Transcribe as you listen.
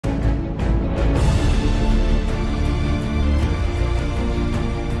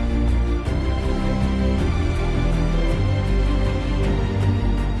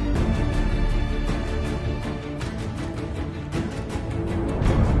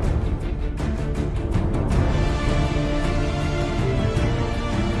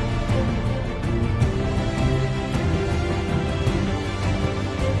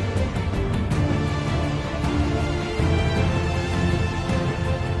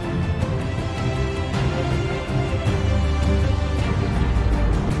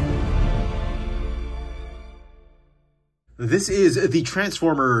This is the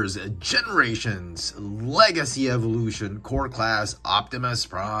Transformers Generations Legacy Evolution Core Class Optimus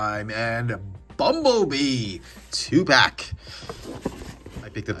Prime and Bumblebee 2-pack. I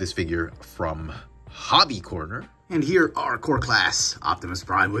picked up this figure from Hobby Corner. And here are Core Class Optimus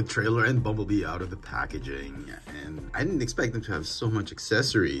Prime with trailer and Bumblebee out of the packaging. And I didn't expect them to have so much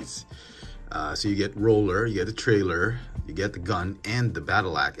accessories. So you get roller, you get the trailer, you get the gun and the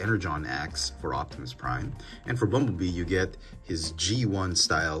battle axe, Energon axe for Optimus Prime. And for Bumblebee, you get his G1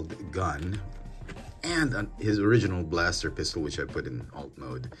 styled gun and his original blaster pistol, which I put in alt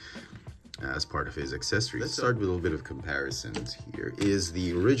mode as part of his accessories. Let's start with a little bit of comparisons. Here is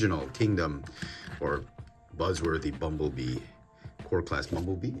the original Kingdom or buzzworthy Bumblebee, Core Class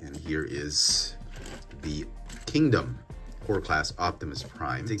Bumblebee, and here is the Kingdom Core Class Optimus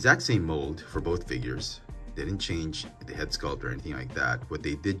Prime. It's the exact same mold for both figures. They didn't change the head sculpt or anything like that. What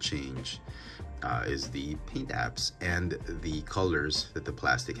they did change is the paint apps and the colors that the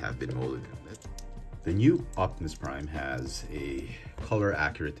plastic have been molded in. The new Optimus Prime has a color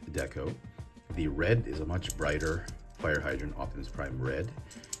accurate deco. The red is a much brighter fire hydrant Optimus Prime red.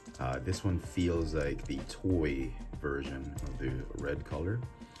 This one feels like the toy version of the red color.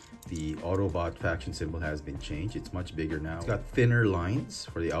 The Autobot faction symbol has been changed. It's much bigger now. It's got thinner lines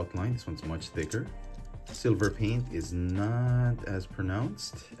for the outline. This one's much thicker. Silver paint is not as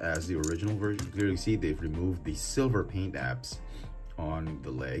pronounced as the original version. You clearly see they've removed the silver paint apps on the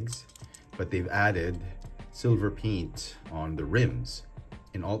legs, but they've added silver paint on the rims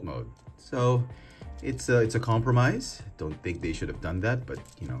in alt mode. So it's a compromise. Don't think they should have done that, but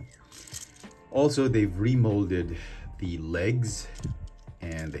you know. Also, they've remolded the legs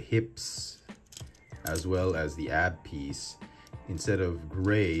and the hips as well as the ab piece. Instead of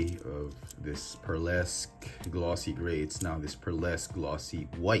gray, of this pearlesque glossy gray, it's now this pearlesque glossy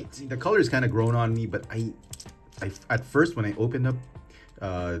white. The color is kind of grown on me, but I at first when I opened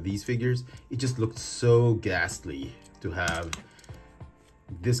up these figures, it just looked so ghastly to have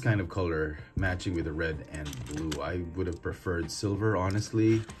this kind of color matching with the red and blue. I would have preferred silver,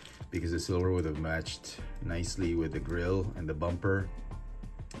 honestly, because the silver would have matched nicely with the grille and the bumper.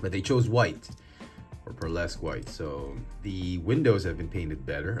 But they chose white, or pearlesque white. So the windows have been painted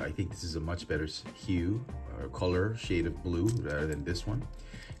better. I think this is a much better hue or color shade of blue rather than this one.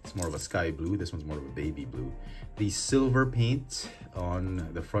 It's more of a sky blue. This one's more of a baby blue. The silver paint on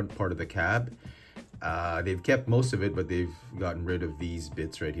the front part of the cab, they've kept most of it, but they've gotten rid of these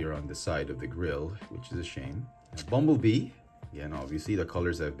bits right here on the side of the grille, which is a shame. Bumblebee, again, obviously the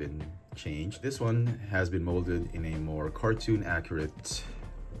colors have been changed. This one has been molded in a more cartoon accurate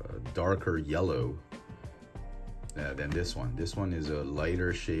darker yellow than this one. This one is a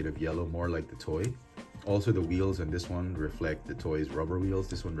lighter shade of yellow, more like the toy. Also, the wheels on this one reflect the toy's rubber wheels.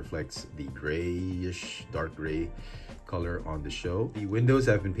 This one reflects the grayish, dark gray color on the show. The windows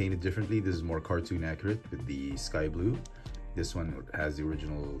have been painted differently. This is more cartoon accurate with the sky blue. This one has the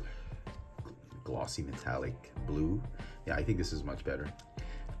original glossy metallic blue. Yeah, I think this is much better.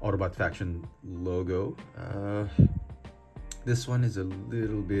 Autobot faction logo. This one is a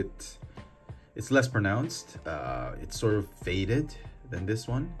little bit, it's less pronounced. It's sort of faded than this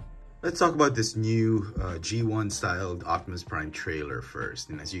one. Let's talk about this new G1 styled Optimus Prime trailer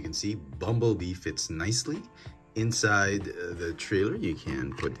first. And as you can see, Bumblebee fits nicely inside the trailer. You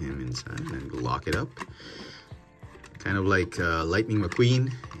can put him inside and lock it up. Kind of like Lightning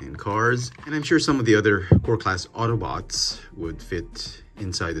McQueen in Cars. And I'm sure some of the other Core Class Autobots would fit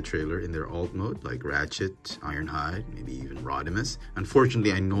inside the trailer in their alt mode, like Ratchet, Ironhide, maybe even Rodimus.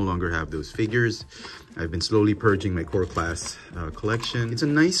 Unfortunately, I no longer have those figures. I've been slowly purging my Core Class collection. It's a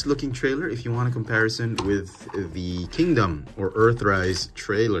nice looking trailer if you want a comparison with the Kingdom or Earthrise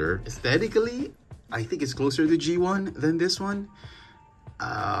trailer. Aesthetically, I think it's closer to G1 than this one.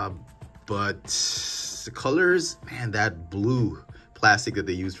 But the colors, man, that blue plastic that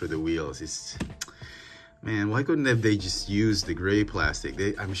they use for the wheels is... Man, why couldn't they just use the gray plastic?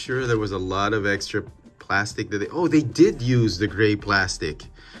 I'm sure there was a lot of extra plastic that they did use the gray plastic,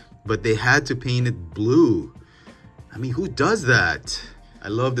 but they had to paint it blue. I mean, who does that? I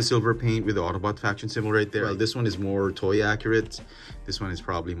love the silver paint with the Autobot faction symbol right there. Well, this one is more toy accurate. This one is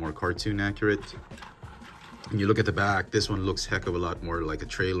probably more cartoon accurate. And you look at the back, this one looks heck of a lot more like a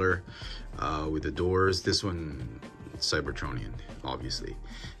trailer with the doors. This one, Cybertronian, obviously.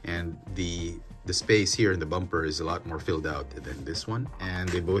 And the space here in the bumper is a lot more filled out than this one. And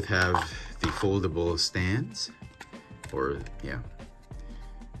they both have the foldable stands, or yeah,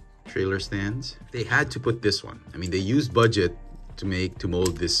 trailer stands. They had to put this one. I mean, they used budget to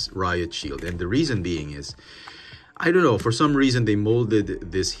mold this riot shield. And the reason being is, I don't know, for some reason they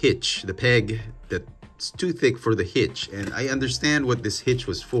molded this hitch, the peg that it's too thick for the hitch. And I understand what this hitch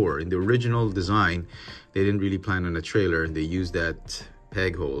was for. In the original design, they didn't really plan on a trailer, and they used that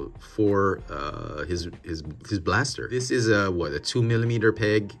peg hole for his blaster. This is a 2mm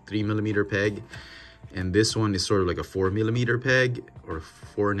peg, 3mm peg, and this one is sort of like a 4mm peg or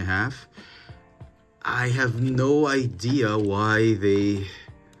 4.5. I have no idea why they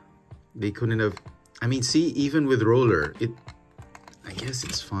couldn't have. I mean, see, even with roller, I guess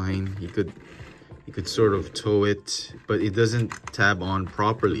it's fine. You could sort of tow it, but it doesn't tab on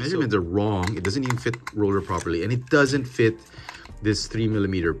properly. The measurements are wrong. It doesn't even fit roller properly, and it doesn't fit this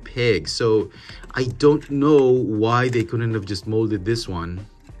 3mm peg. So I don't know why they couldn't have just molded this one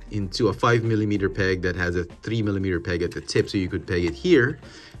into a 5mm peg that has a 3mm peg at the tip, so you could peg it here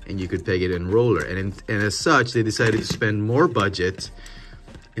and you could peg it in roller. And as such, they decided to spend more budget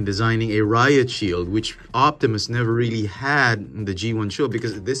in designing a riot shield, which Optimus never really had in the G1 show,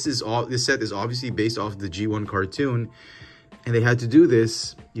 because this set is obviously based off the G1 cartoon, and they had to do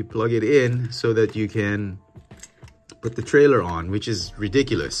this. You plug it in so that you can put the trailer on, which is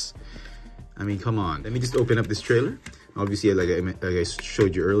ridiculous. I mean, come on. Let me just open up this trailer. Obviously, like I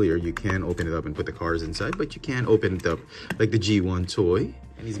showed you earlier, you can open it up and put the cars inside, but you can open it up like the G1 toy.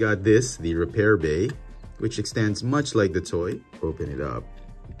 And he's got this, the repair bay, which extends much like the toy. Open it up.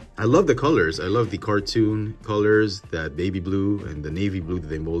 I love the colors. I love the cartoon colors, that baby blue and the navy blue that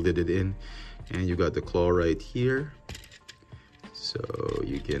they molded it in. And you got the claw right here. So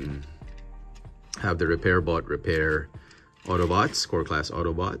you can have the repair bot repair Autobots, core class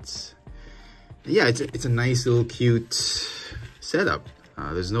Autobots. Yeah, it's a nice little cute setup.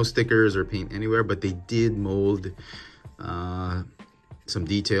 There's no stickers or paint anywhere, but they did mold some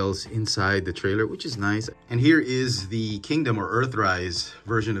details inside the trailer, which is nice. And here is the Kingdom or Earthrise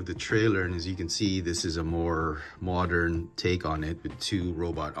version of the trailer, and as you can see, this is a more modern take on it with 2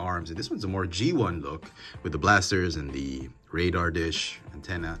 robot arms, and this one's a more G1 look with the blasters and the radar dish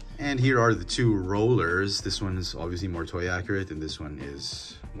antenna. And here are the 2 rollers. This one is obviously more toy accurate, and this one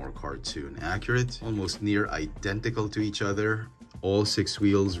is more cartoon accurate. Almost near identical to each other. All 6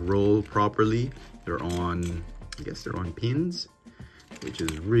 wheels roll properly. They're on, I guess they're on pins, which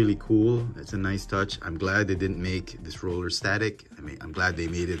is really cool. That's a nice touch. I'm glad they didn't make this roller static. I mean, I'm glad they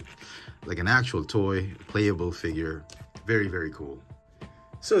made it like an actual toy, playable figure. Very, very cool.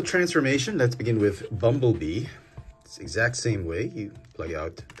 So transformation, let's begin with Bumblebee. It's the exact same way. You plug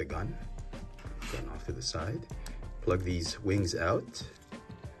out the gun off to the side, plug these wings out,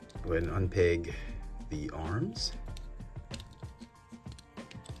 go ahead and unpeg the arms,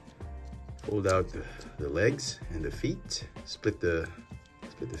 fold out the legs and the feet, split the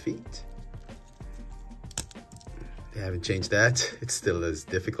feet. They haven't changed that. It's still as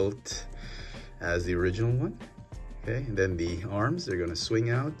difficult as the original one. Okay, and then the arms, they're gonna swing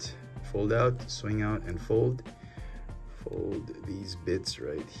out, fold out, swing out, and fold. Fold these bits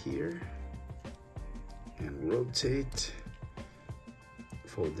right here and rotate.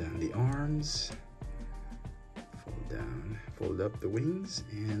 Fold down the arms, fold down, fold up the wings,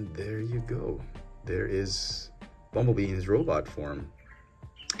 and there you go. There is Bumblebee in his robot form.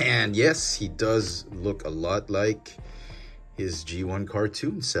 And yes, he does look a lot like his G1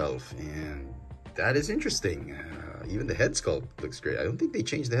 cartoon self, and that is interesting. Even the head sculpt looks great. I don't think they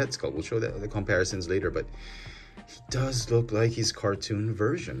changed the head sculpt. We'll show the comparisons later, but he does look like his cartoon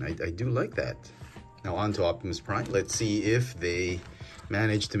version. I do like that. Now on to Optimus Prime. Let's see if they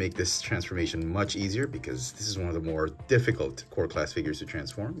managed to make this transformation much easier, because this is one of the more difficult core class figures to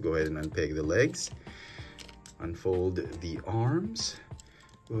transform. Go ahead and unpeg the legs, unfold the arms.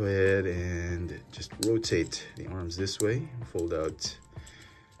 Go ahead and just rotate the arms this way, fold out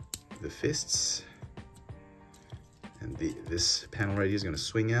the fists, and this panel right here is going to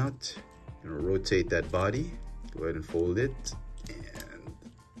swing out. I'm going to rotate that body. Go ahead and fold it, and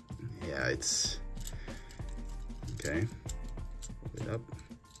yeah, it's okay. Fold it up.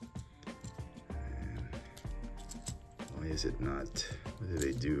 And why is it not? What do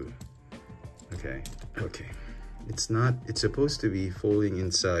they do? Okay. It's supposed to be folding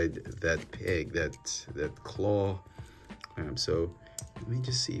inside that peg, that claw clamp. So let me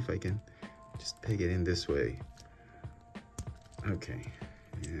just see if I can just peg it in this way. Okay,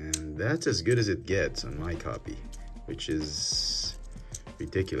 and that's as good as it gets on my copy, which is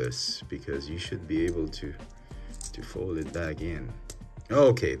ridiculous because you should be able to fold it back in.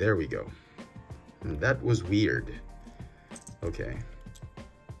 Okay, there we go. And that was weird. Okay,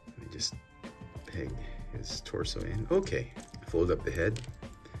 let me just peg his torso in. Okay, fold up the head.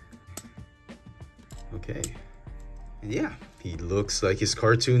 Okay, and yeah, he looks like his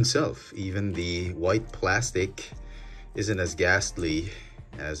cartoon self. Even the white plastic isn't as ghastly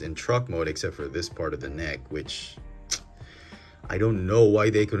as in truck mode, except for this part of the neck, which I don't know why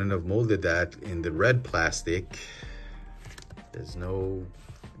they couldn't have molded that in the red plastic. There's no,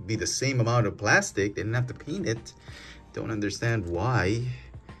 be the same amount of plastic. They didn't have to paint it. Don't understand why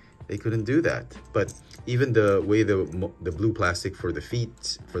they couldn't do that. But even the way the blue plastic for the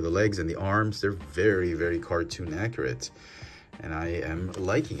feet, for the legs and the arms, they're very, very cartoon accurate. And I am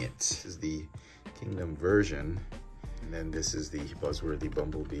liking it. This is the Kingdom version. And then this is the buzzworthy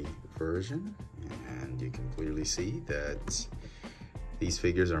Bumblebee version. And you can clearly see that these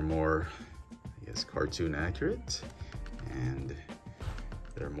figures are more, I guess, cartoon accurate. And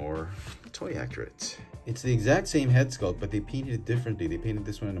they're more toy accurate. It's the exact same head sculpt, but they painted it differently. They painted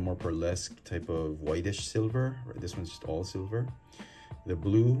this one in a more pearlesque type of whitish silver. This one's just all silver. The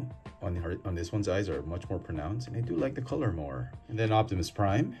blue on this one's eyes are much more pronounced, and I do like the color more. And then Optimus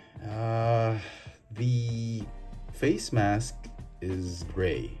Prime. The face mask is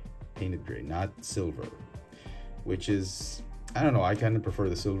gray, painted gray, not silver, which is, I don't know, I kind of prefer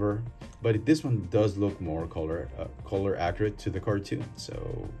the silver, but this one does look more color accurate to the cartoon.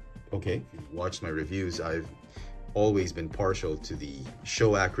 So, okay. If you've watched my reviews, I've always been partial to the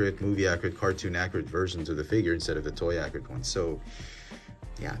show accurate, movie accurate, cartoon accurate versions of the figure instead of the toy accurate ones. So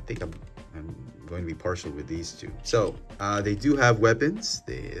yeah, I think I'm going to be partial with these two. So they do have weapons.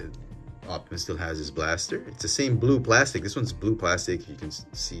 Optimus still has his blaster. It's the same blue plastic. This one's blue plastic. You can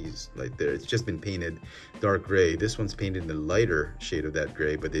see right there. It's just been painted dark gray. This one's painted in the lighter shade of that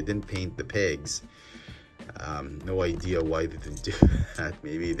gray, but they didn't paint the pegs. No idea why they didn't do that.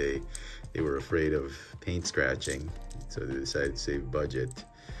 Maybe they were afraid of paint scratching, so they decided to save budget.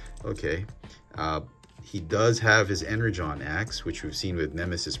 Okay. He does have his Energon axe, which we've seen with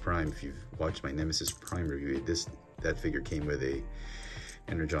Nemesis Prime. If you've watched my Nemesis Prime review, that figure came with a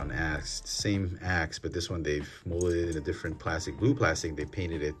Energon axe. Same axe, but this one they've molded it in a different plastic, blue plastic. They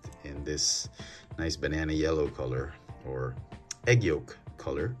painted it in this nice banana yellow color, or egg yolk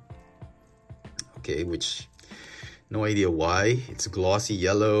color. Okay, which, no idea why. It's glossy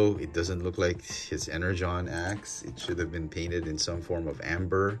yellow. It doesn't look like his Energon axe. It should have been painted in some form of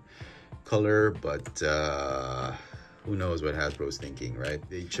amber color, but who knows what Hasbro's thinking, right?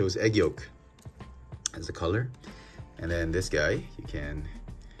 They chose egg yolk as a color. And then this guy, you can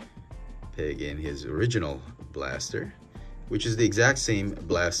peg in his original blaster, which is the exact same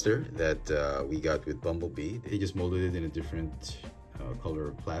blaster that we got with Bumblebee. They just molded it in a different color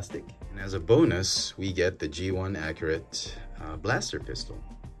of plastic. And as a bonus, we get the G1 accurate blaster pistol.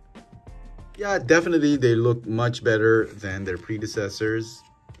 Yeah, definitely they look much better than their predecessors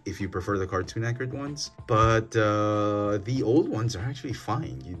if you prefer the cartoon accurate ones, but the old ones are actually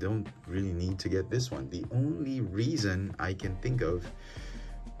fine. You don't really need to get this one. The only reason I can think of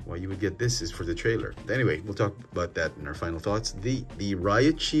why you would get this is for the trailer. But anyway, we'll talk about that in our final thoughts. The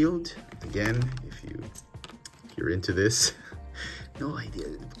riot shield, again, if you're into this, no idea.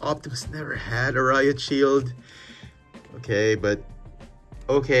 Optimus never had a riot shield. Okay, but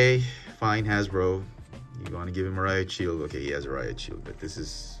okay, fine, Hasbro. You want to give him a riot shield? Okay, he has a riot shield, but this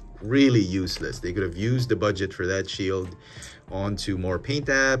is really useless. They could have used the budget for that shield onto more paint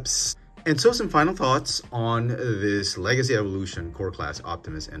apps. And so some final thoughts on this Legacy Evolution Core Class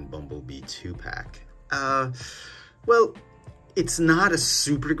Optimus and Bumblebee 2-pack. Well, it's not a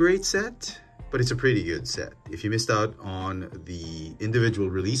super great set, but it's a pretty good set. If you missed out on the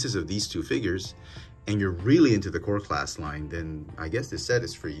individual releases of these two figures and you're really into the Core Class line, then I guess this set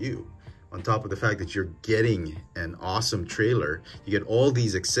is for you. On top of the fact that you're getting an awesome trailer, you get all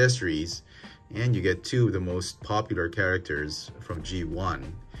these accessories, and you get two of the most popular characters from G1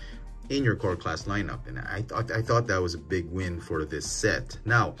 in your Core Class lineup. And I thought that was a big win for this set.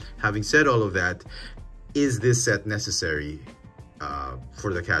 Now, having said all of that, is this set necessary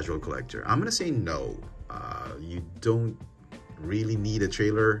for the casual collector? I'm gonna say no. You don't really need a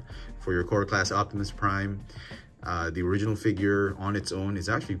trailer for your Core Class Optimus Prime. The original figure on its own is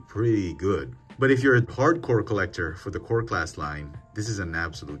actually pretty good. But if you're a hardcore collector for the Core Class line, this is an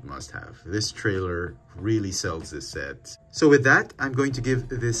absolute must-have. This trailer really sells this set. So with that, I'm going to give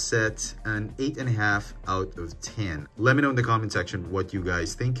this set an 8.5 out of 10. Let me know in the comment section what you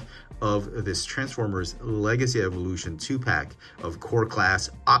guys think of this Transformers Legacy Evolution 2-pack of Core Class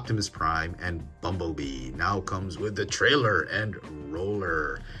Optimus Prime and Bumblebee. Now comes with the trailer and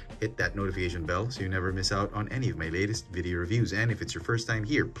roller. Hit that notification bell so you never miss out on any of my latest video reviews. And if it's your first time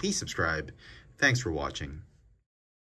here, please subscribe. Thanks for watching.